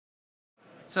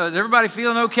So is everybody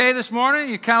feeling okay this morning?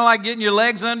 You kind of like getting your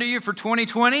legs under you for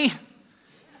 2020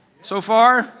 so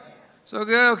far? So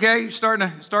good, okay. You're starting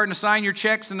to sign your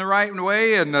checks in the right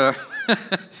way and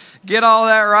get all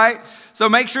that right. So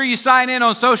make sure you sign in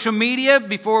on social media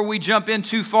before we jump in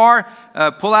too far.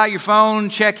 Pull out your phone,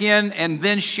 check in, and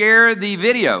then share the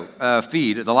video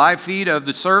feed, the live feed of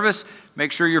the service.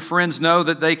 Make sure your friends know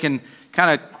that they can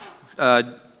kind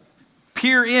of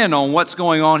peer in on what's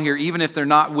going on here, even if they're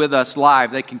not with us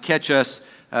live. They can catch us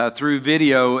through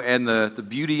video and the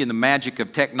beauty and the magic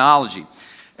of technology.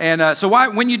 And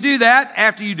when you do that,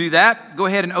 after you do that, go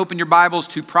ahead and open your Bibles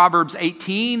to Proverbs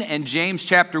 18 and James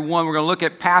chapter 1. We're going to look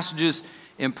at passages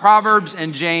in Proverbs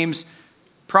and James.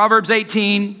 Proverbs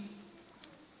 18,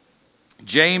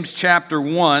 James chapter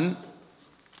 1.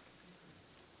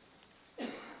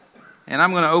 And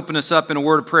I'm going to open us up in a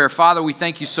word of prayer. Father, we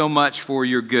thank you so much for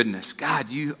your goodness. God,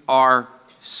 you are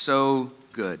so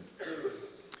good.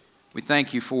 We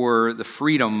thank you for the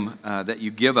freedom that you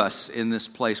give us in this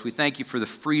place. We thank you for the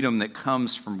freedom that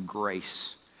comes from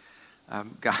grace.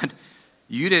 God,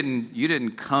 you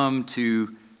didn't come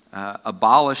to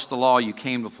abolish the law. You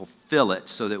came to fulfill it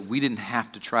so that we didn't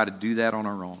have to try to do that on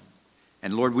our own.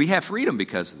 And Lord, we have freedom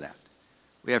because of that.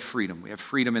 We have freedom. We have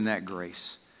freedom in that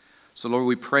grace. So Lord,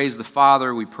 we praise the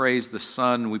Father, we praise the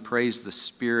Son, we praise the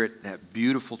Spirit, that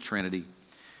beautiful Trinity.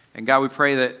 And God, we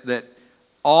pray that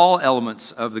all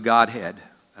elements of the Godhead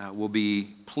will be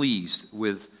pleased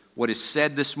with what is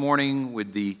said this morning,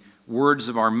 with the words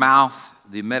of our mouth,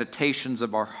 the meditations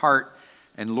of our heart,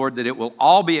 and Lord, that it will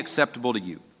all be acceptable to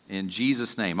you. In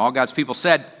Jesus' name. All God's people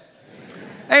said,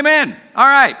 Amen. All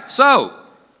right, so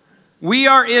we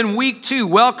are in week 2.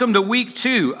 Welcome to week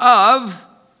 2 of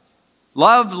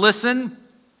Love, Listen,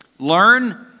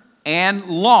 Learn, and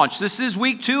Launch. This is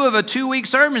week 2 of a 2-week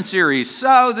sermon series,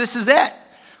 so this is it.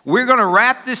 We're going to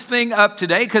wrap this thing up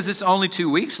today because it's only 2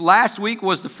 weeks. Last week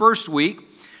was the first week,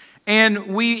 and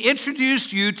we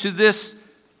introduced you to this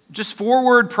just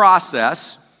 4-word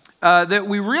process that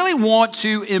we really want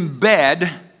to embed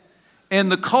in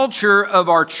the culture of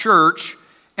our church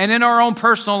and in our own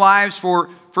personal lives for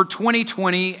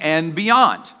 2020 and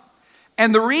beyond.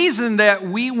 And the reason that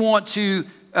we want to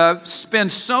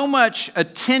spend so much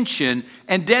attention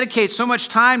and dedicate so much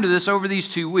time to this over these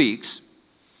 2 weeks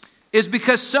is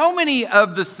because so many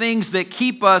of the things that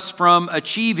keep us from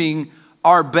achieving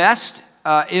our best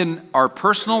in our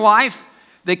personal life,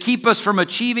 that keep us from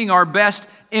achieving our best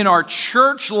in our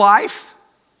church life,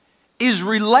 is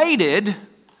related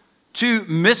to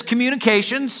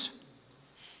miscommunications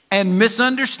and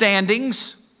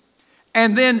misunderstandings,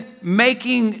 and then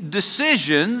making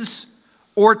decisions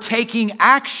or taking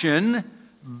action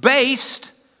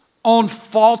based on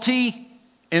faulty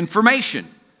information.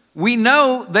 We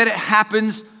know that it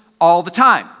happens all the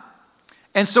time.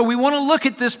 And so we want to look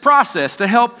at this process to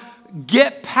help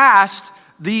get past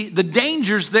the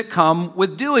dangers that come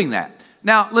with doing that.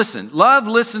 Now, listen, love,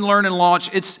 listen, learn, and launch.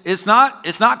 It's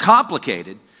not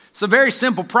complicated. It's a very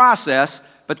simple process,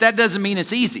 but that doesn't mean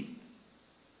it's easy.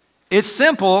 It's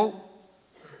simple,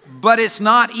 but it's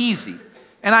not easy.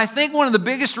 And I think one of the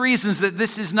biggest reasons that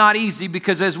this is not easy,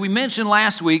 because as we mentioned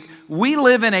last week, we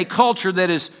live in a culture that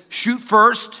is shoot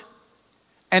first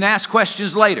and ask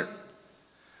questions later.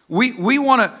 We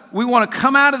want to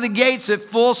come out of the gates at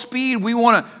full speed. We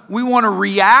want to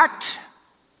react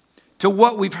to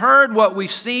what we've heard, what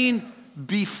we've seen,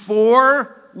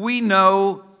 before we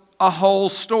know a whole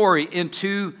story in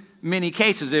too many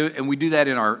cases. And we do that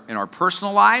in our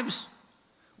personal lives.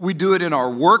 We do it in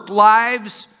our work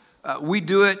lives. We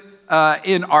do it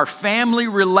in our family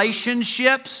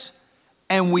relationships.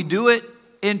 And we do it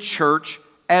in church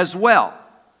as well.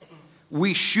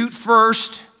 We shoot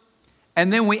first,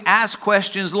 and then we ask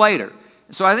questions later.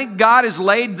 So I think God has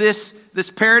laid this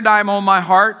paradigm on my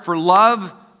heart for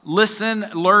love, listen,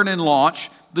 learn, and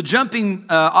launch. The jumping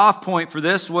off point for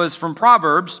this was from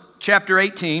Proverbs chapter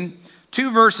 18. 2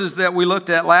 verses that we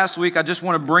looked at last week. I just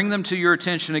want to bring them to your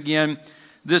attention again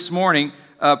this morning.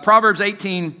 Proverbs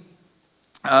 18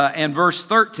 and verse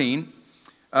 13,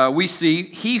 we see,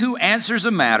 he who answers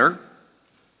a matter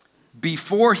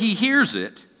before he hears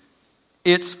it,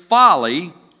 it's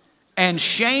folly and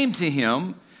shame to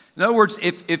him. In other words,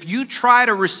 if you try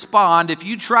to respond, if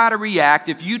you try to react,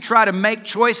 if you try to make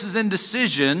choices and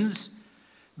decisions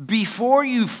before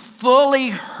you fully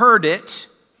heard it,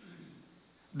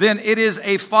 then it is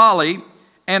a folly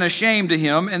and a shame to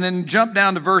him. And then jump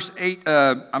down to verse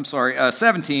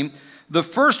 17. The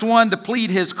first one to plead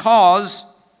his cause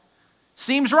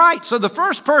seems right. So the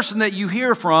first person that you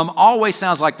hear from always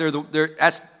sounds like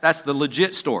that's the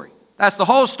legit story. That's the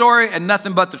whole story and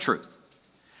nothing but the truth.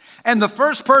 And the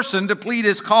first person to plead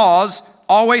his cause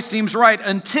always seems right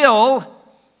until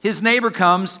his neighbor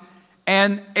comes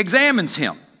and examines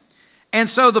him. And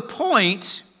so the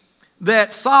point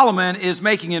that Solomon is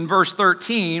making in verse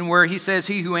 13, where he says,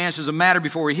 he who answers a matter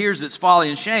before he hears its folly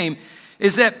and shame,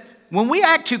 is that when we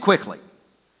act too quickly,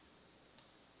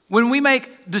 when we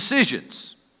make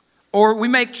decisions or we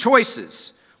make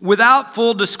choices without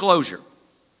full disclosure,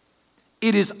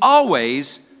 it is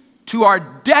always to our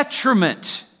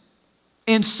detriment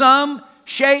in some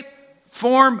shape,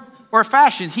 form, or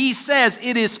fashion. He says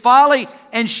it is folly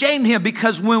and shame to him,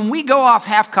 because when we go off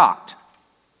half-cocked,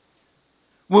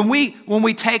 when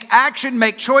we take action,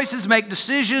 make choices, make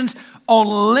decisions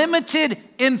on limited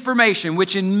information,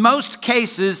 which in most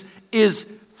cases is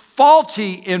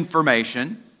faulty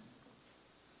information,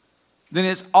 then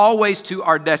it's always to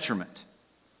our detriment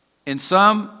in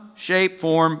some shape,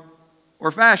 form,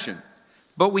 or fashion.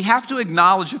 But we have to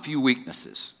acknowledge a few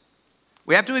weaknesses.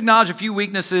 We have to acknowledge a few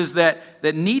weaknesses that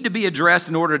need to be addressed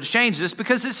in order to change this,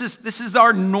 because this is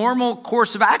our normal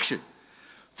course of action.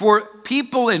 For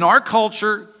people in our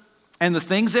culture and the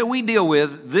things that we deal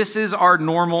with, this is our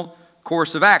normal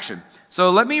course of action.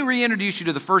 So let me reintroduce you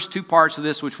to the first two parts of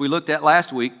this, which we looked at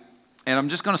last week, and I'm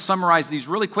just going to summarize these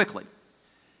really quickly.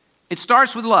 It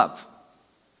starts with love.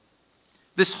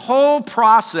 This whole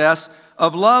process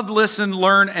of love, listen,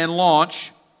 learn, and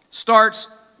launch starts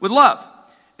with love.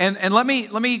 And let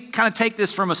me kind of take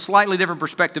this from a slightly different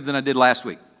perspective than I did last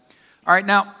week. All right,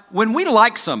 now, when we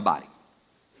like somebody,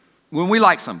 when we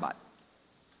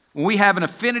have an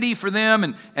affinity for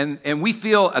them and we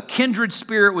feel a kindred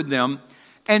spirit with them,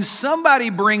 and somebody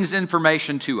brings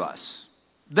information to us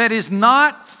that is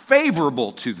not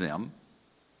favorable to them,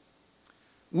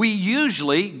 we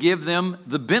usually give them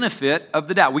the benefit of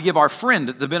the doubt. We give our friend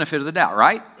the benefit of the doubt,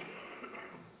 right?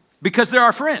 Because they're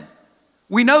our friend.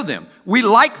 We know them. We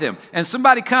like them. And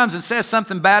somebody comes and says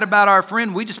something bad about our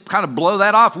friend, we just kind of blow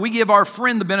that off. We give our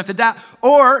friend the benefit of the doubt.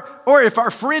 Or if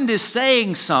our friend is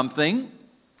saying something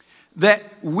that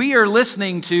we are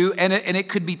listening to, and it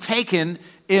could be taken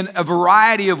in a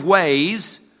variety of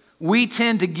ways, we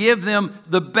tend to give them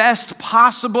the best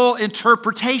possible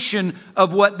interpretation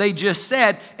of what they just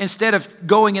said instead of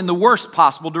going in the worst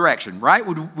possible direction, right?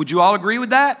 Would you all agree with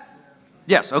that?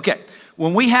 Yes, okay.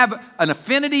 When we have an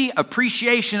affinity,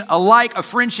 appreciation, a like, a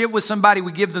friendship with somebody,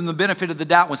 we give them the benefit of the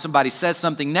doubt when somebody says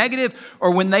something negative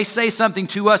or when they say something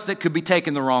to us that could be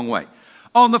taken the wrong way.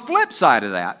 On the flip side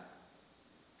of that,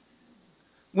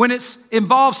 when it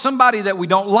involves somebody that we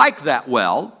don't like that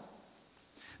well,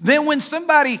 then when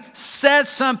somebody says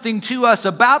something to us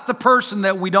about the person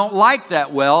that we don't like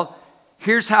that well,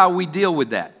 here's how we deal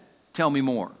with that. Tell me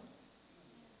more.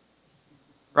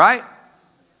 Right?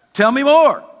 Tell me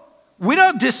more. We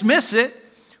don't dismiss it.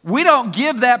 We don't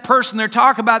give that person they're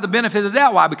talking about the benefit of the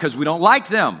doubt. Why? Because we don't like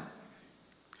them.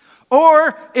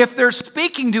 Or if they're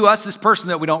speaking to us, this person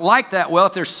that we don't like that well,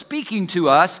 if they're speaking to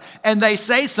us and they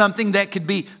say something that could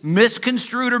be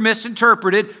misconstrued or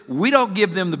misinterpreted, we don't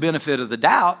give them the benefit of the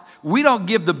doubt. We don't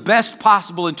give the best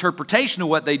possible interpretation of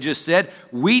what they just said.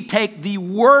 We take the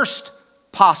worst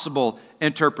possible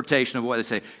interpretation of what they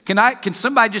say. Can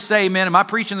somebody just say amen? Am I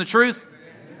preaching the truth?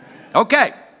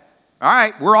 Okay. All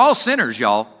right. We're all sinners,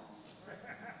 y'all.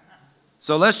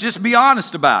 So let's just be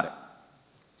honest about it.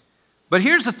 But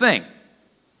here's the thing.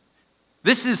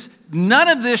 None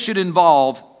of this should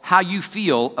involve how you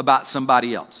feel about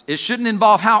somebody else. It shouldn't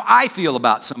involve how I feel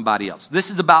about somebody else. This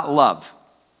is about love.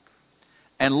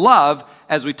 And love,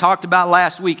 as we talked about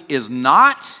last week, is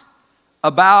not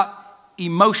about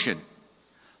emotion.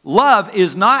 Love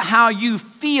is not how you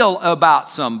feel about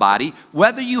somebody,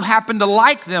 whether you happen to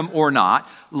like them or not.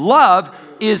 Love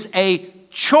is a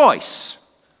choice.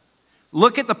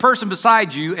 Look at the person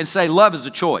beside you and say, love is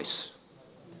a choice.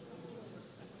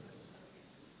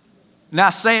 Now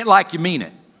say it like you mean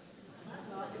it.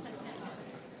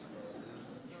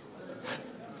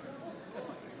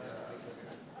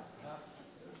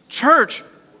 Church,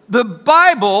 the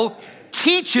Bible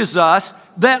teaches us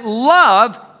that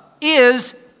love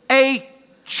is a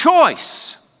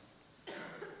choice.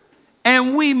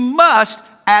 And we must,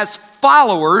 as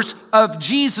followers of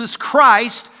Jesus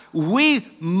Christ, we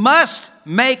must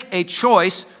make a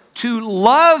choice to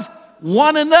love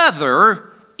one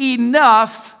another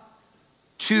enough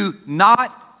to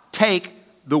not take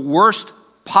the worst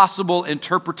possible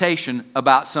interpretation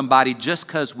about somebody just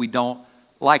because we don't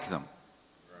like them.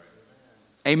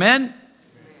 Amen?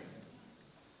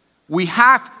 We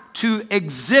have to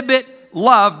exhibit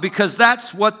love because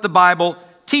that's what the Bible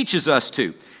teaches us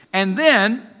to. And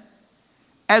then,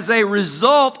 as a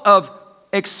result of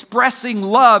expressing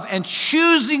love and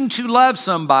choosing to love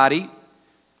somebody,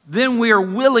 then we are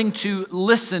willing to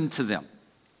listen to them.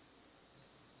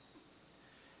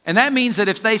 And that means that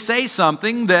if they say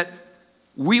something that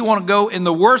we want to go in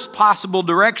the worst possible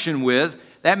direction with,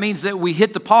 that means that we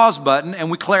hit the pause button and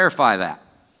we clarify that.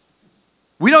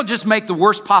 We don't just make the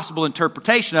worst possible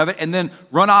interpretation of it and then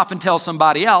run off and tell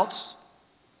somebody else.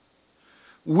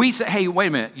 We say, hey, wait a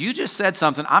minute, you just said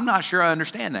something. I'm not sure I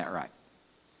understand that right.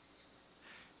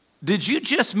 Did you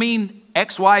just mean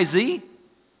X, Y, Z?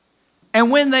 And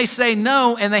when they say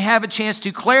no and they have a chance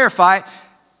to clarify,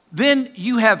 then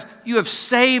you have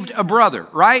saved a brother,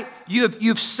 right?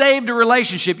 You've saved a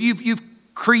relationship. You've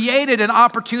created an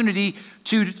opportunity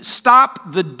to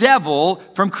stop the devil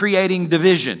from creating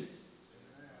division.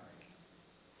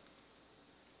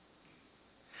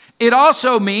 It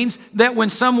also means that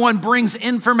when someone brings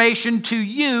information to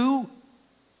you,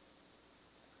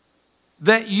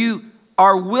 that you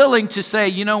are willing to say,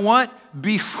 you know what?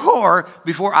 Before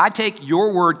I take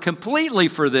your word completely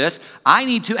for this, I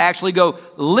need to actually go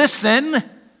listen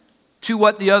to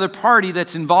what the other party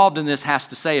that's involved in this has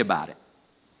to say about it.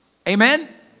 Amen?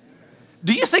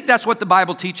 Do you think that's what the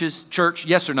Bible teaches, church?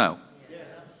 Yes or no? Yes.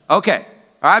 Okay.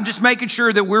 I'm just making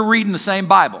sure that we're reading the same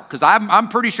Bible, because I'm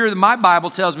pretty sure that my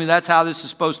Bible tells me that's how this is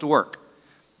supposed to work.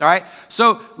 All right?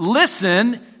 So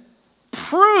listen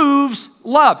proves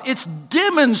love. It's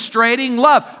demonstrating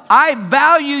love. I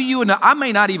value you enough. I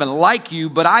may not even like you,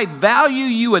 but I value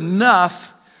you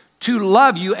enough to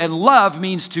love you. And love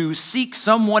means to seek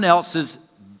someone else's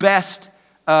best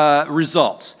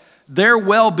results, their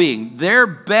well-being, their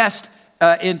best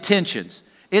intentions.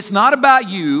 It's not about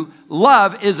you.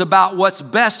 Love is about what's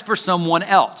best for someone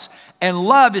else. And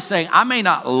love is saying, I may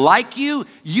not like you.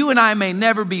 You and I may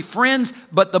never be friends,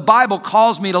 but the Bible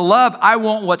calls me to love. I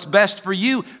want what's best for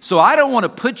you. So I don't want to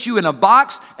put you in a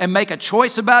box and make a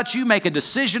choice about you, make a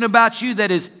decision about you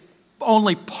that is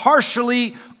only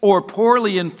partially or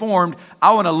poorly informed.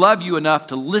 I want to love you enough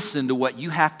to listen to what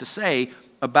you have to say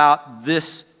about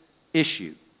this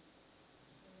issue.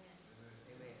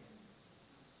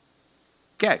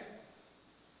 Okay.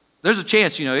 There's a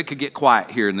chance, it could get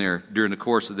quiet here and there during the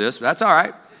course of this. But that's all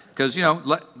right, because,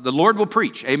 the Lord will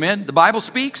preach. Amen. The Bible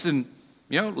speaks, and,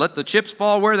 let the chips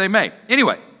fall where they may.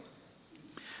 Anyway,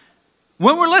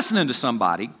 when we're listening to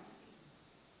somebody,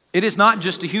 it is not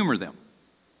just to humor them.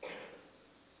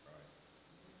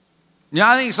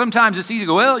 I think sometimes it's easy to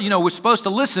go, well, we're supposed to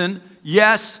listen,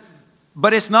 yes,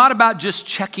 but it's not about just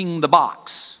checking the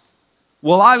box.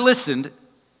 Well, I listened.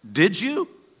 Did you?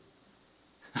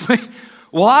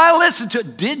 Well, I listened to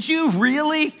it. Did you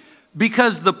really?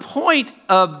 Because the point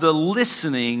of the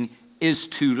listening is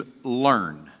to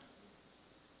learn.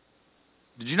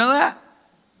 Did you know that?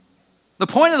 The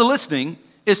point of the listening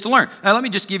is to learn. Now, let me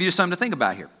just give you something to think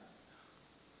about here.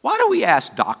 Why do we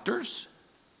ask doctors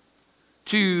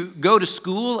to go to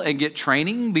school and get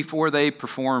training before they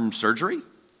perform surgery?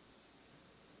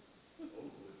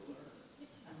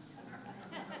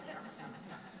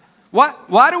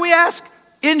 Why do we ask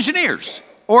engineers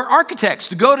or architects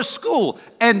to go to school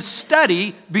and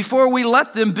study before we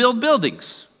let them build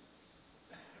buildings?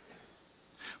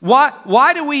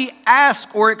 Why do we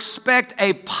ask or expect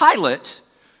a pilot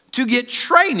to get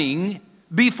training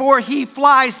before he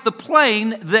flies the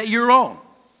plane that you're on?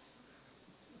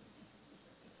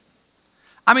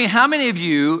 I mean, how many of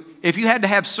you, if you had to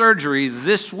have surgery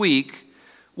this week,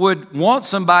 would want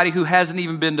somebody who hasn't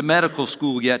even been to medical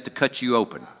school yet to cut you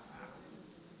open?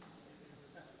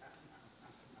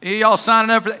 Y'all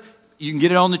signing up for that? You can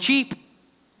get it on the cheap.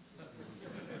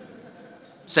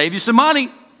 Save you some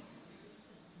money.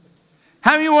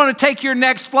 How many of you want to take your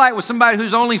next flight with somebody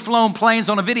who's only flown planes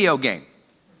on a video game?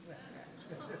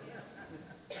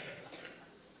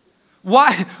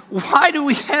 Why do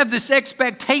we have this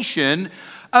expectation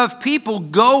of people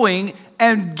going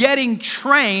and getting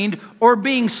trained or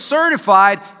being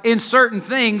certified in certain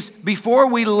things before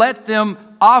we let them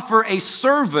offer a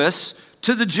service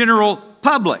to the general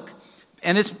public?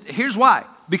 And here's why.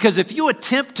 Because if you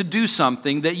attempt to do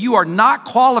something that you are not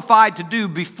qualified to do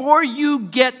before you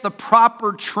get the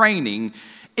proper training,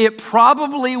 it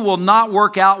probably will not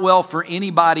work out well for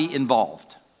anybody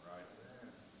involved.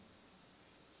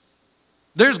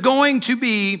 There's going to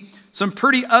be some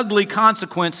pretty ugly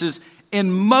consequences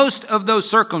in most of those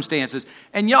circumstances.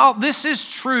 And y'all, this is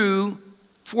true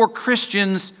for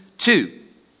Christians too.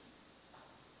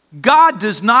 God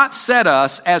does not set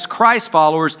us as Christ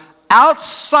followers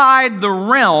outside the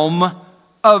realm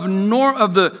of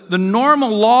the normal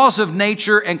laws of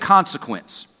nature and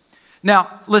consequence.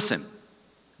 Now, listen,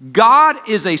 God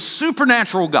is a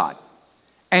supernatural God,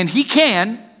 and He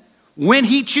can, when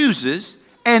he chooses,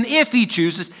 and if he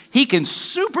chooses, he can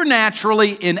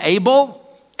supernaturally enable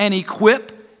and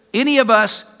equip any of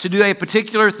us to do a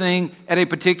particular thing at a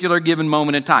particular given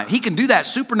moment in time. He can do that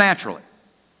supernaturally.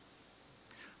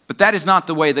 But that is not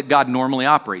the way that God normally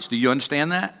operates. Do you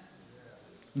understand that?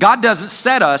 God doesn't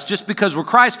set us, just because we're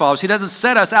Christ followers, he doesn't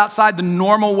set us outside the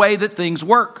normal way that things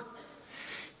work.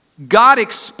 God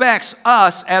expects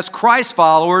us as Christ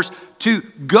followers to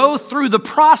go through the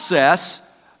process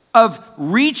of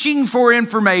reaching for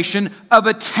information, of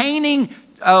attaining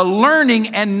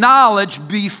learning and knowledge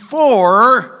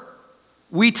before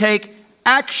we take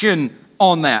action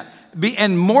on that.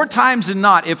 And more times than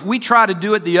not, if we try to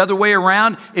do it the other way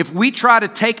around, if we try to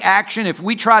take action, if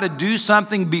we try to do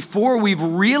something before we've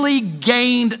really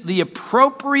gained the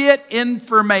appropriate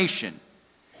information,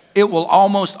 it will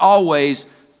almost always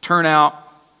turn out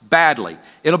badly.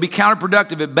 It'll be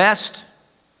counterproductive at best,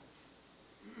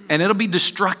 and it'll be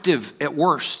destructive at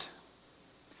worst.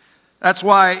 That's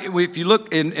why if you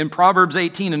look in Proverbs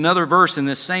 18, another verse in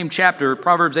this same chapter,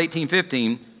 Proverbs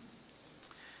 18:15,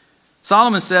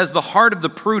 Solomon says, the heart of the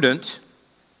prudent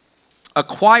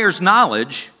acquires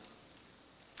knowledge,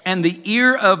 and the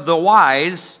ear of the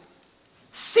wise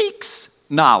seeks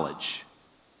knowledge.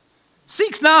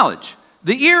 Seeks knowledge.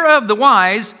 The ear of the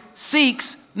wise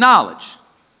seeks knowledge.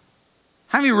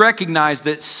 How many recognize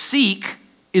that seek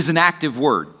is an active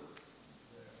word?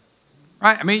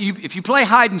 Right? I mean, if you play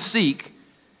hide and seek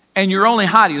and you're only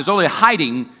hiding, there's only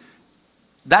hiding,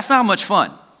 that's not much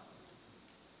fun.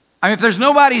 I mean, if there's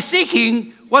nobody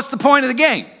seeking, what's the point of the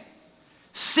game?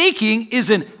 Seeking is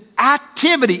an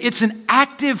activity. It's an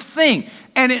active thing.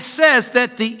 And it says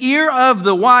that the ear of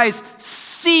the wise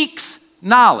seeks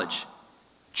knowledge.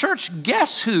 Church,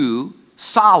 guess who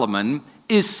Solomon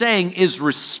is saying is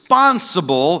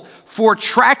responsible for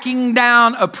tracking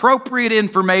down appropriate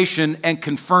information and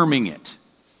confirming it?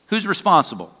 Who's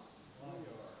responsible?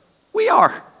 We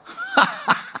are.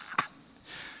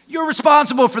 You're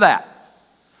responsible for that.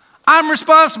 I'm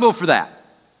responsible for that.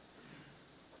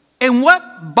 And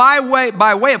what,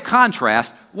 by way of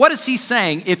contrast, what is he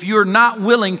saying? If you're not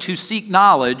willing to seek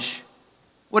knowledge,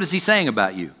 what is he saying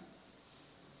about you?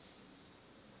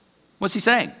 What's he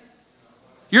saying?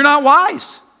 You're not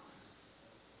wise.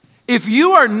 If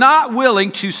you are not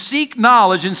willing to seek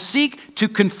knowledge and seek to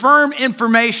confirm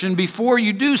information before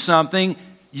you do something,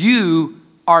 you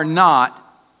are not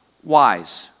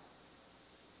wise.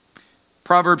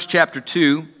 Proverbs chapter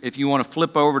 2, if you want to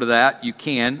flip over to that, you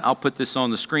can. I'll put this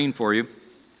on the screen for you.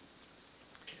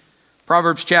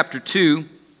 Proverbs chapter 2,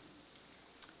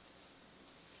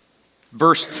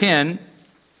 verse 10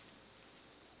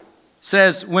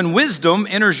 says, when wisdom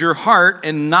enters your heart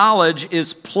and knowledge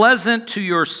is pleasant to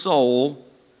your soul,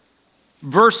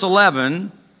 verse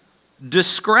 11,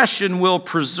 discretion will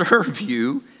preserve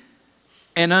you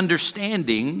and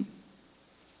understanding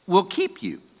will keep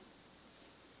you.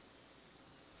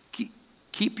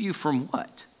 Keep you from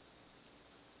what?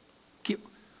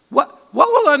 What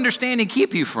will understanding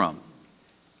keep you from?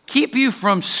 Keep you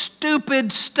from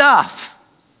stupid stuff.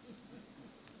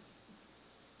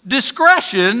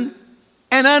 Discretion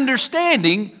and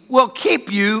understanding will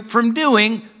keep you from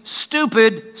doing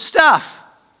stupid stuff.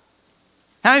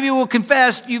 How many of you will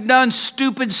confess you've done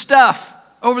stupid stuff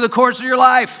over the course of your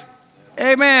life?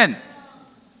 Amen.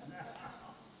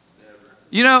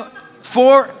 You know,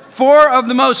 four of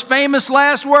the most famous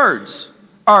last words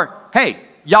are, hey,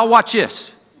 y'all watch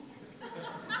this.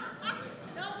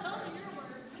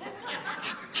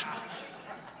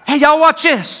 Hey, y'all watch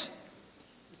this.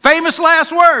 Famous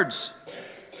last words.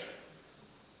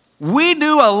 We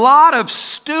do a lot of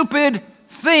stupid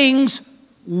things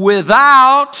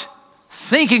without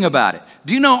thinking about it.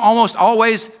 Do you know almost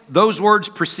always those words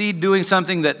precede doing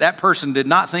something that person did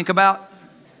not think about?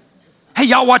 Hey,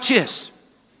 y'all watch this.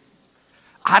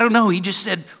 I don't know. He just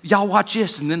said, y'all watch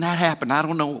this, and then that happened. I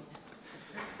don't know.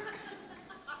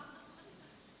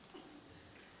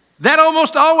 That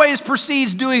almost always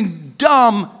precedes doing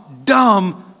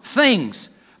dumb things.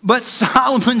 But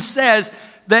Solomon says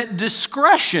that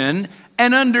discretion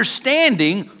and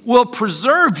understanding will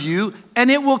preserve you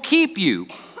and it will keep you.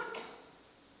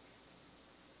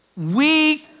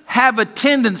 We have a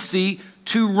tendency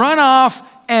to run off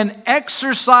and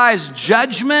exercise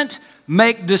judgment,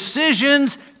 make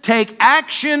decisions, take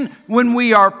action when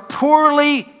we are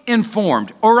poorly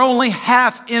informed or only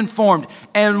half informed.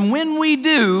 And when we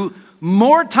do,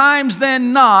 more times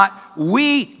than not,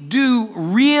 we do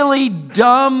really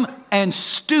dumb and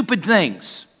stupid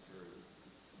things.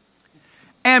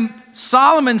 And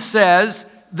Solomon says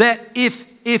that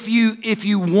if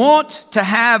you want to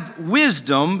have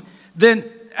wisdom, then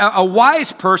a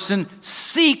wise person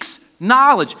seeks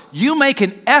knowledge. You make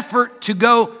an effort to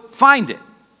go find it.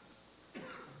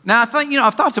 Now,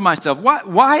 I've thought to myself,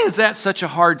 why is that such a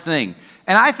hard thing?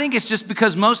 And I think it's just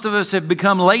because most of us have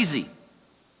become lazy.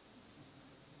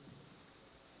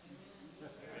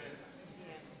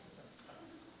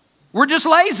 We're just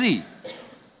lazy.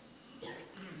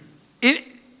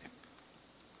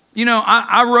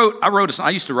 I wrote a song. I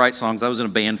used to write songs. I was in a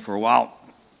band for a while.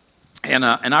 And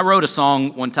I wrote a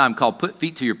song one time called "Put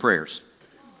Feet to Your Prayers."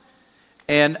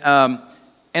 And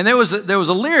there was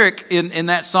a lyric in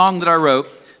that song that I wrote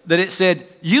that it said,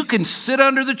 "You can sit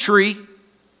under the tree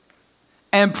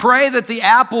and pray that the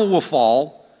apple will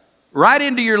fall right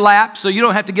into your lap so you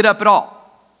don't have to get up at all.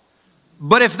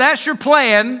 But if that's your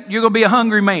plan, you're going to be a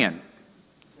hungry man.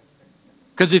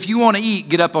 Because if you want to eat,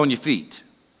 get up on your feet.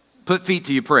 Put feet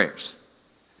to your prayers."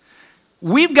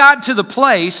 We've got to the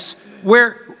place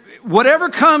where whatever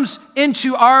comes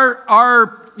into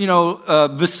our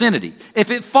vicinity, if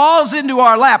it falls into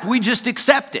our lap, we just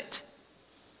accept it.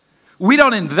 We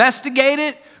don't investigate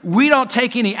it. We don't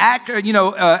take any action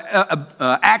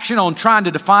on trying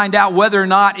to find out whether or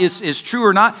not it's true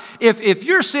or not. If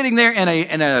you're sitting there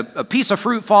and a piece of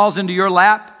fruit falls into your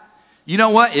lap, you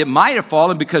know what? It might have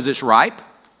fallen because it's ripe.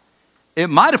 It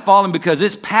might have fallen because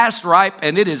it's past ripe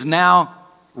and it is now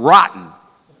rotten.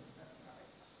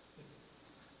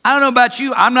 I don't know about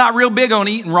you. I'm not real big on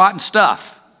eating rotten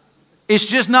stuff. It's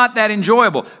just not that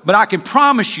enjoyable. But I can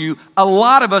promise you, a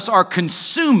lot of us are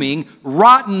consuming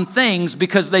rotten things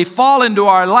because they fall into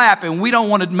our lap and we don't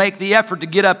want to make the effort to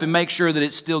get up and make sure that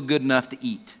it's still good enough to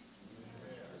eat.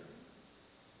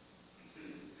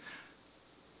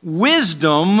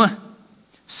 Wisdom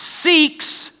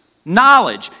seeks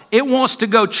knowledge. It wants to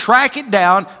go track it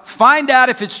down, find out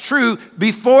if it's true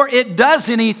before it does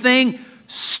anything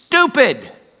stupid.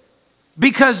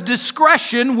 Because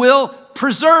discretion will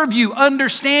preserve you.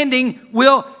 Understanding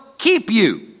will keep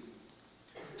you.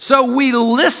 So we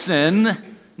listen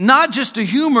not just to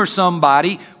humor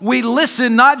somebody. We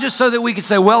listen not just so that we can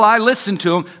say, well, I listened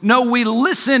to him. No, we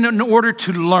listen in order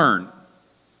to learn.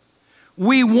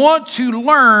 We want to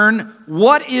learn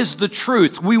what is the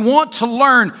truth. We want to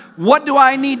learn what do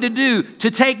I need to do to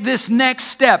take this next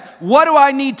step? What do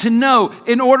I need to know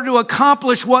in order to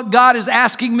accomplish what God is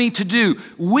asking me to do?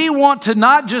 We want to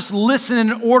not just listen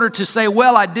in order to say,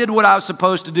 well, I did what I was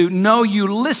supposed to do. No,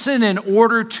 you listen in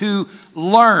order to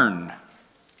learn.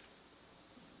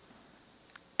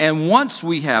 And once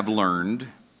we have learned,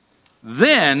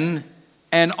 then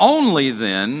and only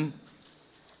then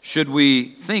should we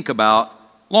think about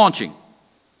launching.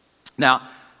 Now,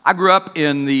 I grew up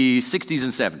in the 60s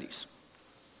and 70s.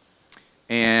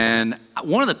 And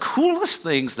one of the coolest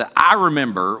things that I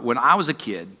remember when I was a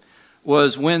kid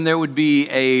was when there would be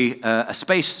a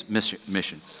space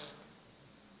mission.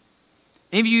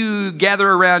 Any of you gather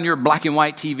around your black and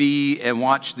white TV and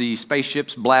watch the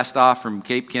spaceships blast off from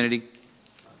Cape Kennedy?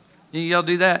 Y'all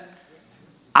do that?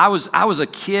 I was a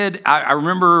kid. I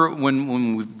remember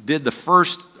when we did the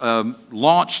first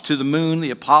launch to the moon,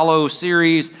 the Apollo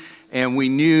series, and we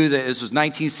knew that this was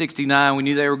 1969. We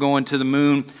knew they were going to the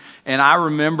moon. And I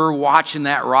remember watching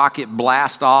that rocket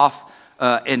blast off.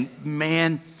 And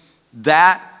man,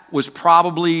 that was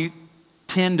probably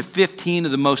 10 to 15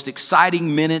 of the most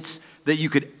exciting minutes that you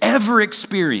could ever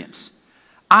experience.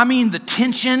 I mean, the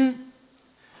tension,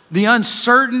 the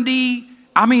uncertainty,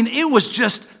 it was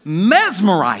just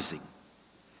mesmerizing.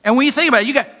 And when you think about it,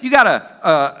 you got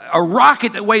a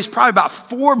rocket that weighs probably about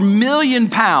 4 million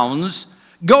pounds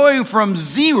going from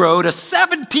 0 to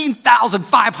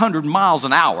 17,500 miles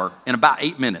an hour in about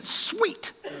 8 minutes.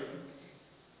 Sweet.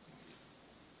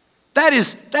 That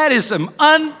is some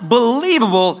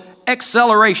unbelievable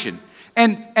acceleration.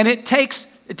 And it takes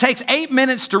 8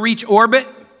 minutes to reach orbit.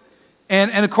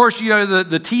 And of course,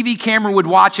 the TV camera would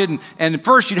watch it, and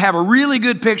first you'd have a really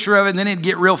good picture of it, and then it'd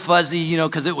get real fuzzy,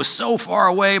 because it was so far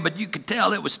away, but you could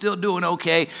tell it was still doing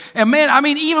okay. And man,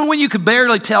 even when you could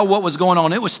barely tell what was going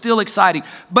on, it was still exciting.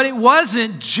 But it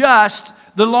wasn't just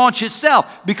the launch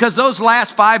itself, because those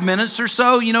last 5 minutes or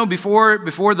so, before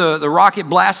the rocket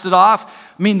blasted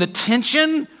off, the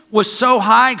tension was so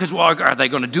high because, well, are they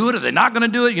going to do it? Are they not going to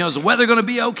do it? Is the weather going to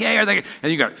be okay? And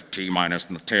you got T-minus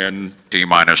 10,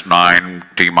 T-minus 9,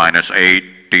 T-minus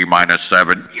 8, T-minus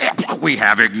 7. Yeah, we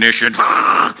have ignition.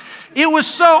 It was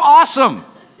so awesome.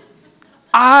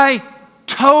 I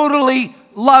totally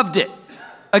loved it.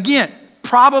 Again,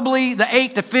 probably the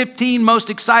 8 to 15 most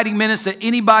exciting minutes that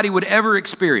anybody would ever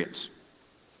experience.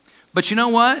 But you know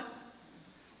what?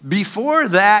 Before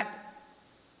that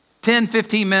 10,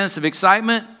 15 minutes of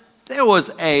excitement, there was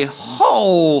a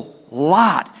whole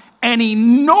lot an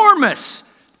enormous,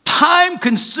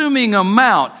 time-consuming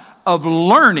amount of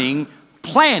learning,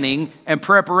 planning, and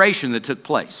preparation that took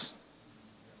place.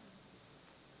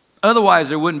 Otherwise,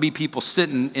 there wouldn't be people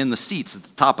sitting in the seats at the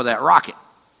top of that rocket.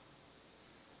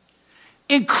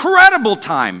 Incredible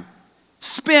time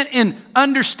spent in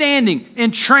understanding,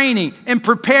 in training, in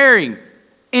preparing,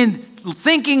 in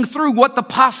thinking through what the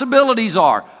possibilities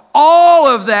are. All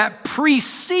of that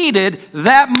preceded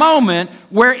that moment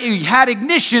where it had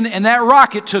ignition and that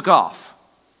rocket took off.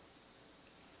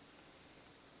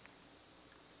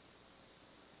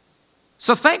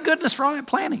 So thank goodness for all that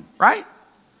planning, right?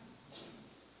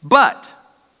 But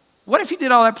what if you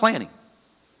did all that planning?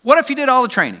 What if you did all the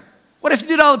training? What if you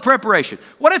did all the preparation?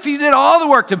 What if you did all the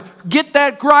work to get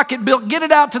that rocket built, get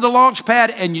it out to the launch pad,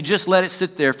 and you just let it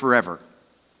sit there forever?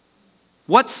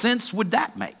 What sense would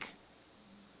that make?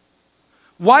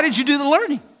 Why did you do the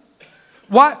learning?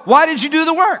 Why did you do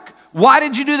the work? Why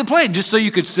did you do the planning? Just so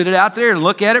you could sit it out there and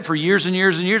look at it for years and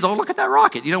years and years. Oh, look at that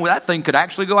rocket. You know, that thing could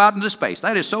actually go out into space.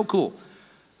 That is so cool.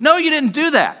 No, you didn't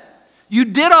do that. You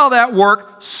did all that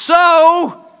work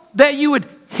so that you would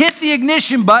hit the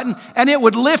ignition button and it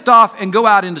would lift off and go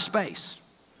out into space.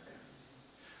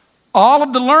 All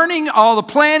of the learning, all the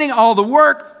planning, all the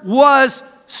work was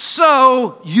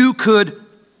so you could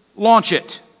launch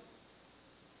it.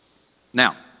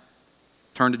 Now,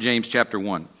 turn to James chapter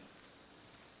 1.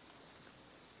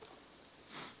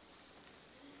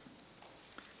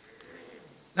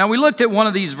 Now, we looked at one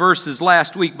of these verses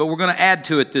last week, but we're going to add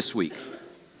to it this week.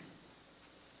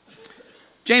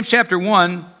 James chapter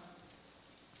 1,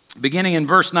 beginning in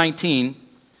verse 19,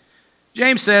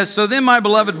 James says, "So then, my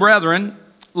beloved brethren,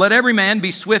 let every man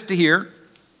be swift to hear,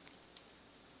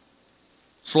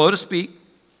 slow to speak,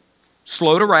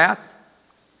 slow to wrath.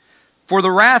 For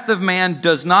the wrath of man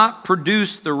does not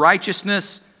produce the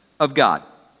righteousness of God.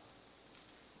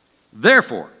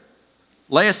 Therefore,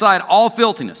 lay aside all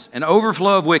filthiness and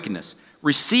overflow of wickedness.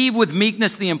 Receive with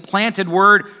meekness the implanted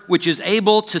word, which is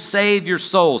able to save your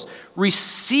souls."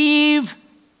 Receive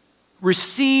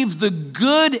the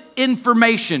good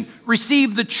information.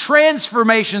 Receive the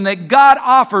transformation that God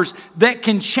offers that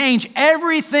can change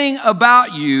everything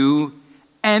about you.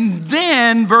 And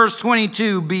then, verse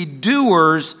 22, be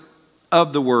doers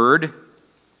of the word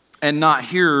and not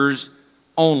hearers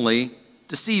only,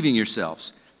 deceiving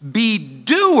yourselves. Be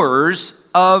doers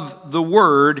of the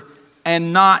word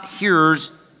and not hearers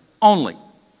only.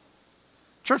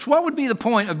 Church, what would be the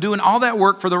point of doing all that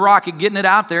work for the rocket, getting it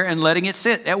out there and letting it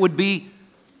sit? That would be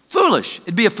foolish.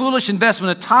 It'd be a foolish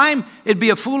investment of time. It'd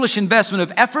be a foolish investment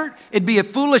of effort. It'd be a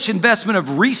foolish investment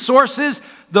of resources.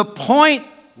 The point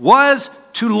was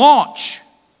to launch.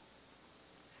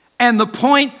 And the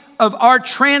point of our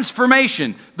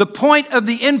transformation, the point of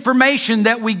the information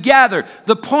that we gather,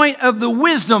 the point of the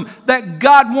wisdom that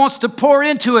God wants to pour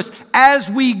into us as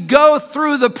we go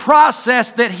through the process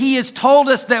that He has told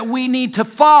us that we need to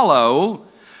follow,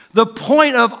 the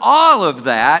point of all of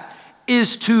that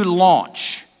is to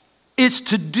launch. It's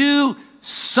to do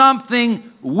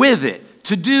something with it,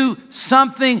 to do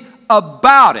something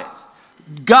about it.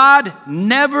 God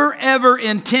never ever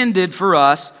intended for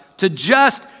us to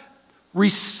just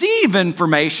receive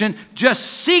information,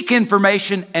 just seek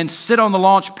information, and sit on the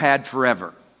launch pad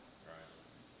forever.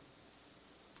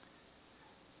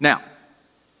 Now,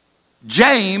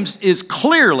 James is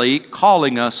clearly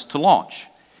calling us to launch.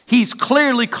 He's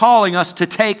clearly calling us to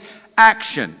take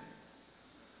action.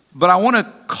 But I want to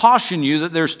caution you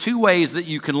that there's two ways that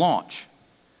you can launch.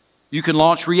 You can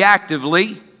launch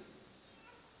reactively,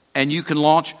 and you can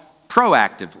launch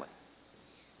proactively.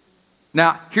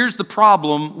 Now, here's the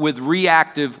problem with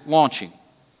reactive launching.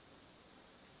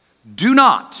 Do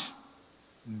not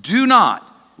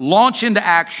launch into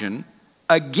action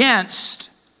against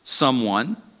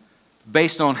someone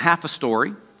based on half a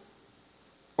story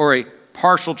or a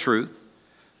partial truth.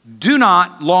 Do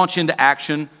not launch into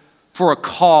action for a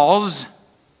cause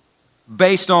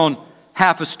based on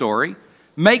half a story.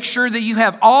 Make sure that you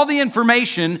have all the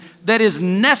information that is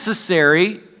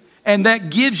necessary and that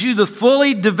gives you the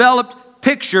fully developed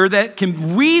picture that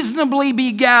can reasonably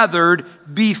be gathered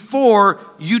before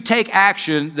you take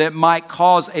action that might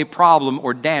cause a problem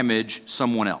or damage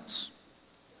someone else.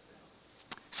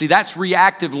 See, that's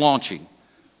reactive launching.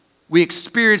 We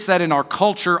experience that in our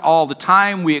culture all the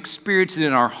time. We experience it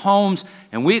in our homes,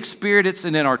 and we experience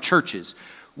it in our churches.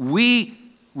 We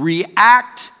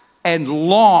react and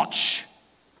launch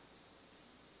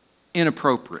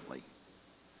inappropriately.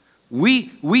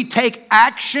 We take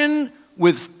action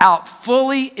without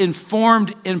fully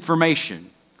informed information.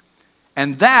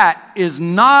 And that is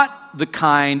not the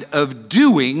kind of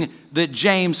doing that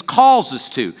James calls us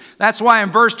to. That's why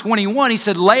in verse 21 he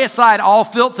said, lay aside all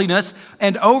filthiness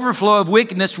and overflow of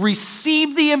wickedness.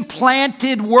 Receive the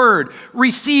implanted word.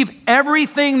 Receive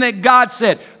everything that God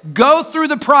said. Go through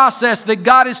the process that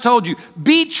God has told you.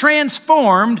 Be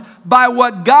transformed by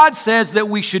what God says that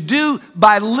we should do,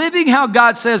 by living how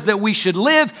God says that we should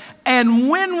live. And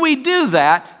when we do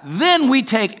that, then we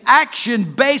take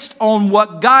action based on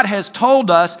what God has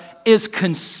told us is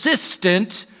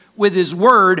consistent with His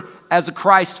word as a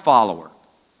Christ follower.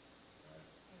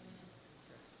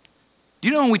 Do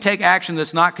you know when we take action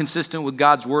that's not consistent with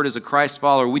God's word as a Christ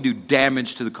follower, we do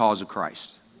damage to the cause of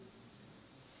Christ?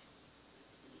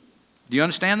 Do you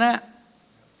understand that?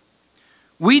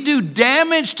 We do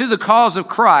damage to the cause of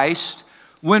Christ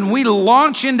when we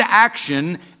launch into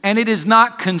action and it is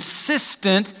not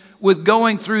consistent with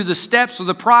going through the steps of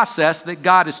the process that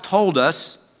God has told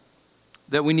us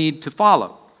that we need to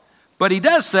follow. But He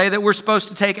does say that we're supposed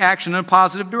to take action in a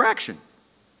positive direction.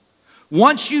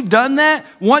 Once you've done that,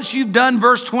 once you've done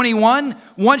verse 21,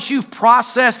 once you've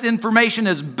processed information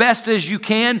as best as you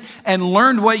can and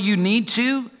learned what you need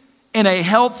to in a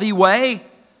healthy way,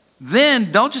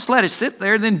 then don't just let it sit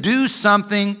there, then do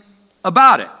something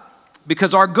about it.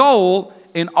 Because our goal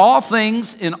in all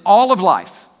things, in all of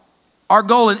life, our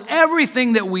goal in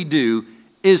everything that we do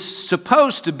is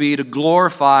supposed to be to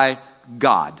glorify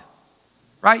God.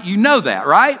 Right? You know that,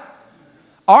 right?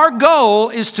 Our goal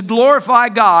is to glorify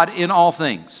God in all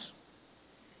things.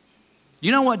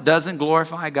 You know what doesn't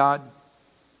glorify God?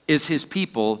 Is His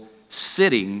people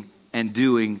sitting and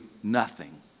doing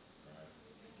nothing.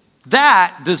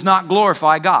 That does not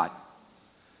glorify God.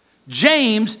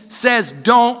 James says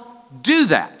don't do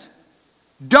that.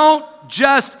 Don't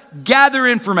just gather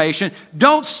information.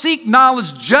 Don't seek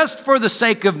knowledge just for the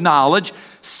sake of knowledge.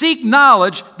 Seek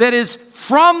knowledge that is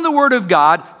from the Word of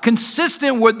God,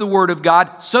 consistent with the Word of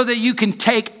God, so that you can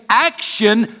take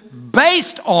action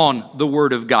based on the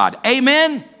Word of God.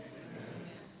 Amen?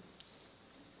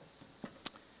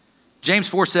 James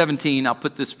 4:17, I'll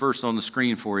put this verse on the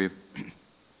screen for you.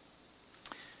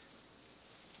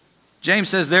 James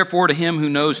says, therefore, to him who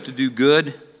knows to do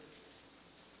good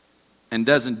and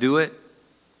doesn't do it,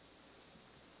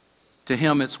 to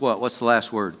him it's what? What's the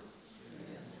last word?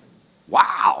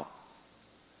 Wow.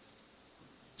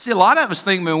 See, a lot of us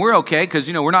think, man, we're okay because,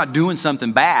 we're not doing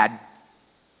something bad.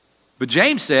 But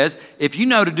James says, if you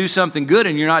know to do something good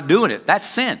and you're not doing it, that's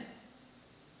sin.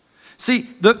 See,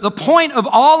 the point of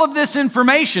all of this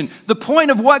information, the point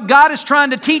of what God is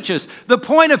trying to teach us, the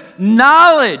point of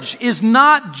knowledge is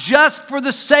not just for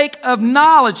the sake of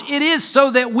knowledge. It is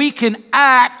so that we can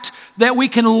act, that we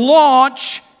can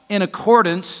launch in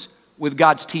accordance with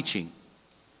God's teaching.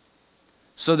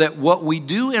 So that what we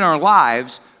do in our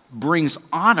lives brings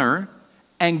honor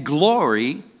and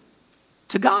glory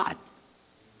to God.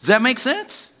 Does that make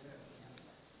sense?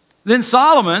 Then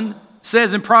Solomon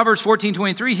says in Proverbs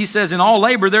 14:23, he says, in all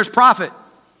labor there's profit.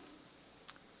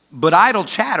 But idle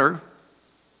chatter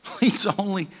leads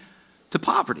only to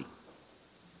poverty.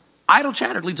 Idle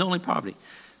chatter leads only to poverty.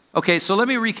 Okay, so let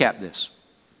me recap this.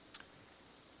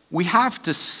 We have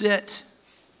to sit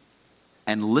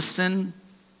and listen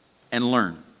and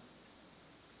learn.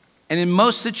 And in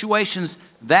most situations,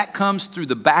 that comes through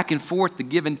the back and forth, the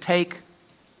give and take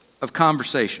of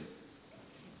conversation.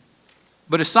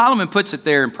 But as Solomon puts it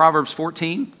there in Proverbs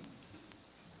 14,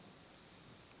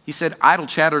 he said, idle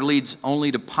chatter leads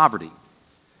only to poverty.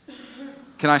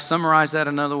 Can I summarize that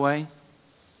another way?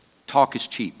 Talk is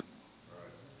cheap.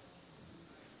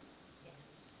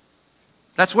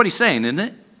 That's what he's saying, isn't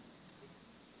it?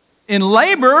 In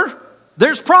labor,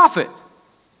 there's profit.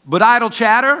 But idle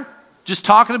chatter, just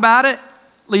talking about it,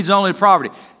 leads only to poverty.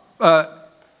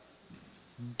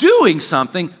 Doing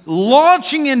something,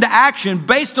 launching into action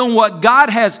based on what God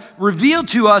has revealed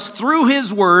to us through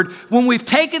His Word, when we've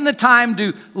taken the time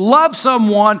to love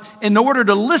someone in order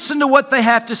to listen to what they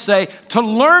have to say, to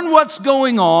learn what's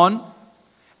going on,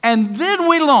 and then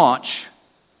we launch,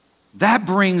 that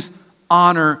brings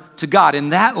honor to God. In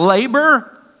that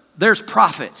labor, there's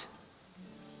profit.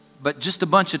 But just a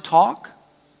bunch of talk,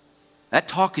 that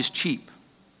talk is cheap.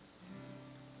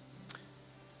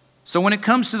 So when it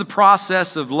comes to the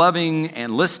process of loving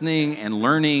and listening and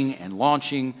learning and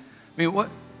launching, I mean,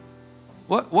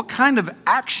 what kind of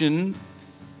action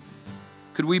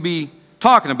could we be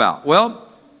talking about? Well,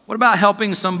 what about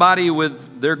helping somebody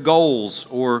with their goals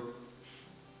or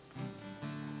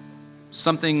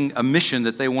something, a mission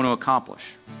that they want to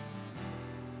accomplish?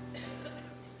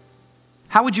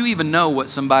 How would you even know what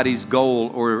somebody's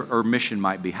goal or mission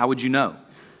might be? How would you know?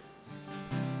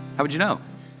 How would you know?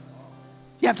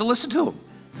 You have to listen to them.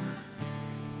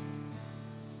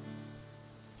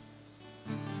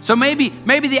 So maybe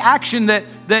the action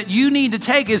that you need to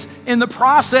take is in the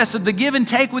process of the give and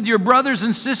take with your brothers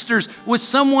and sisters, with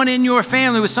someone in your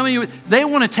family, with someone they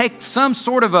want to take some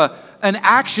sort of an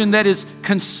action that is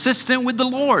consistent with the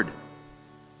Lord,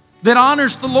 that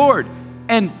honors the Lord.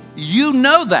 And you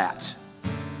know that.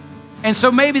 And so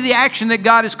maybe the action that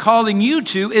God is calling you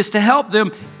to is to help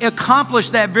them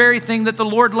accomplish that very thing that the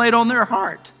Lord laid on their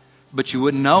heart. But you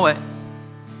wouldn't know it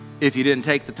if you didn't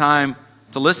take the time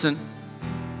to listen.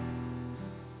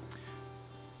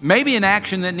 Maybe an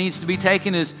action that needs to be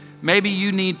taken is maybe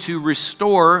you need to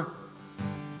restore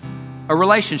a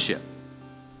relationship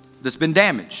that's been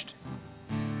damaged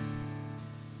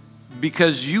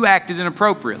because you acted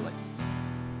inappropriately.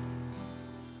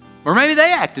 Or maybe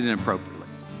they acted inappropriately.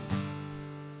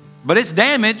 But it's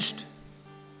damaged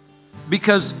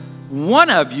because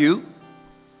one of you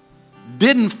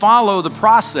didn't follow the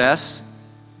process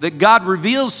that God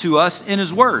reveals to us in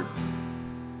His Word.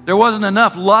 There wasn't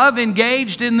enough love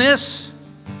engaged in this.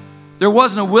 There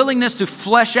wasn't a willingness to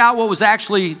flesh out what was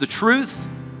actually the truth.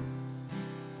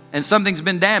 And something's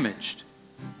been damaged.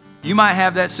 You might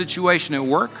have that situation at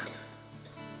work.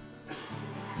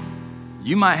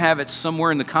 You might have it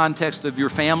somewhere in the context of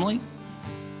your family.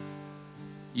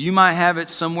 You might have it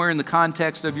somewhere in the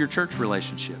context of your church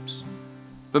relationships.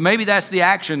 But maybe that's the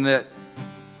action that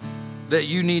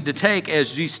you need to take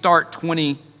as you start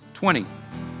 2020.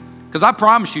 Because I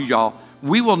promise you, y'all,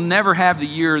 we will never have the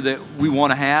year that we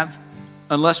want to have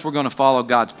unless we're going to follow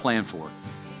God's plan for it.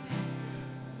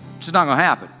 It's just not going to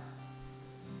happen.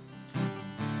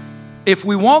 If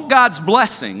we want God's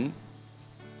blessing,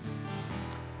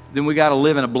 then we got to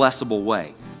live in a blessable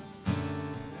way.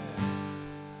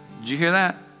 Did you hear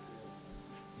that?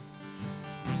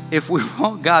 If we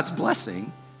want God's blessing,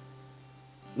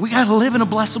 we got to live in a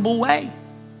blessable way.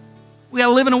 We got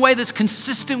to live in a way that's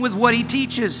consistent with what He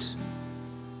teaches.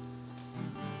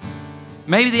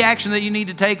 Maybe the action that you need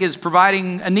to take is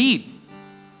providing a need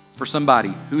for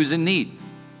somebody who is in need.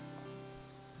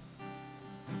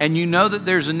 And you know that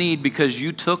there's a need because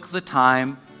you took the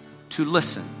time to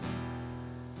listen.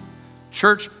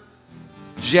 Church,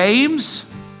 James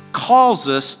calls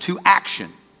us to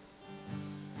action.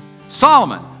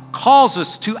 Solomon calls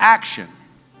us to action.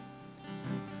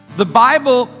 The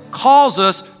Bible calls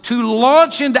us to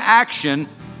launch into action,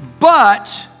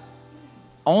 but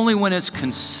only when it's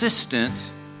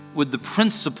consistent with the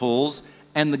principles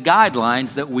and the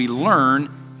guidelines that we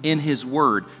learn in His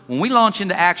Word. When we launch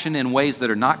into action in ways that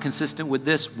are not consistent with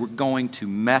this, we're going to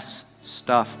mess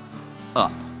stuff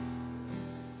up.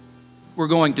 We're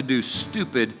going to do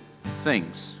stupid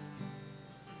things.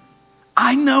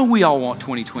 I know we all want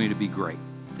 2020 to be great.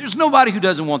 There's nobody who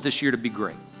doesn't want this year to be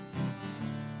great.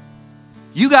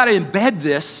 You got to embed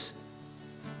this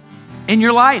in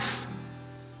your life.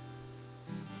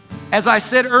 As I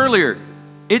said earlier,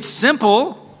 it's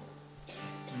simple,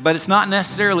 but it's not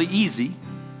necessarily easy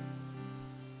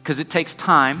because it takes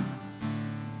time,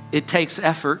 it takes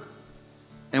effort,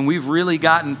 and we've really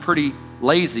gotten pretty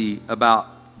lazy about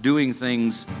doing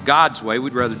things God's way.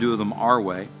 We'd rather do them our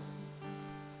way.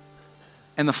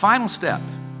 And the final step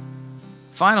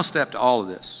to all of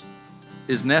this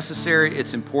is necessary,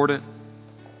 it's important.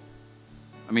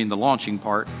 I mean, the launching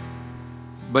part,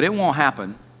 but it won't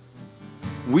happen.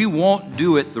 We won't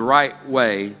do it the right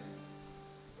way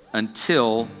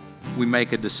until we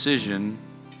make a decision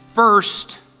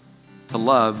first to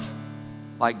love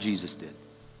like Jesus did.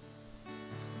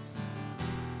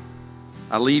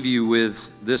 I leave you with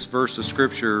this verse of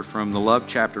Scripture from the love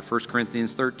chapter, 1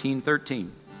 Corinthians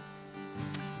 13:13.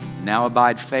 Now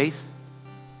abide faith,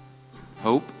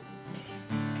 hope,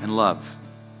 and love.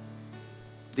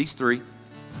 These three.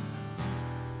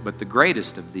 But the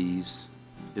greatest of these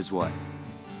is what?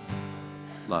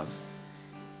 Love.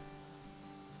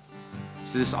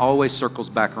 See, this always circles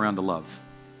back around to love.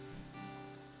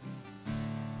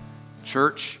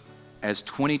 Church, as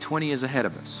 2020 is ahead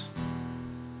of us,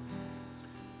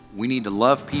 we need to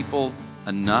love people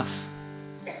enough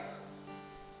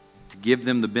to give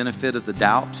them the benefit of the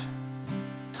doubt,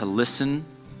 to listen,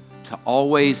 to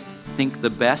always think the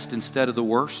best instead of the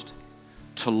worst,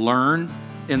 to learn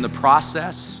in the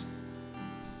process.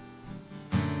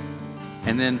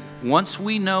 And then once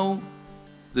we know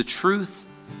the truth,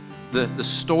 the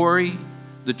story,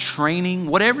 the training,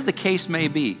 whatever the case may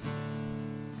be,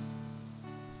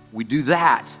 we do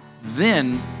that,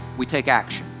 then we take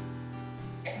action.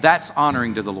 That's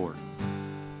honoring to the Lord.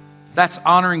 That's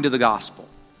honoring to the gospel.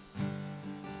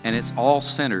 And it's all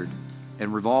centered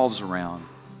and revolves around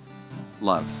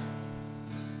love.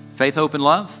 Faith, hope, and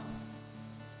love.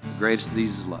 The greatest of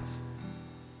these is love.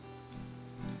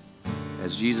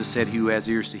 As Jesus said, he who has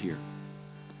ears to hear,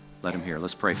 let him hear.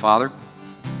 Let's pray. Father,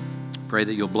 pray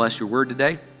that you'll bless your word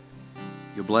today.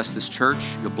 You'll bless this church.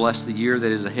 You'll bless the year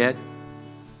that is ahead.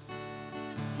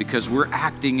 Because we're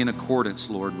acting in accordance,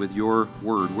 Lord, with your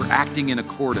word. We're acting in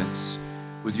accordance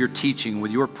with your teaching,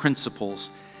 with your principles.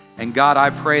 And God, I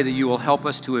pray that you will help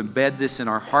us to embed this in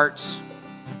our hearts,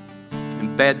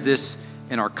 embed this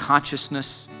in our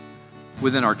consciousness,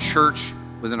 within our church,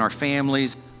 within our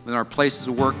families, within our places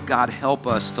of work. God, help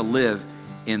us to live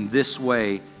in this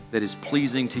way that is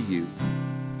pleasing to you.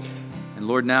 And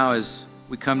Lord, now as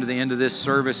we come to the end of this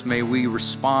service, may we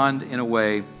respond in a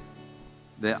way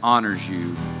that honors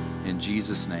you. In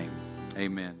Jesus' name,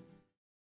 amen.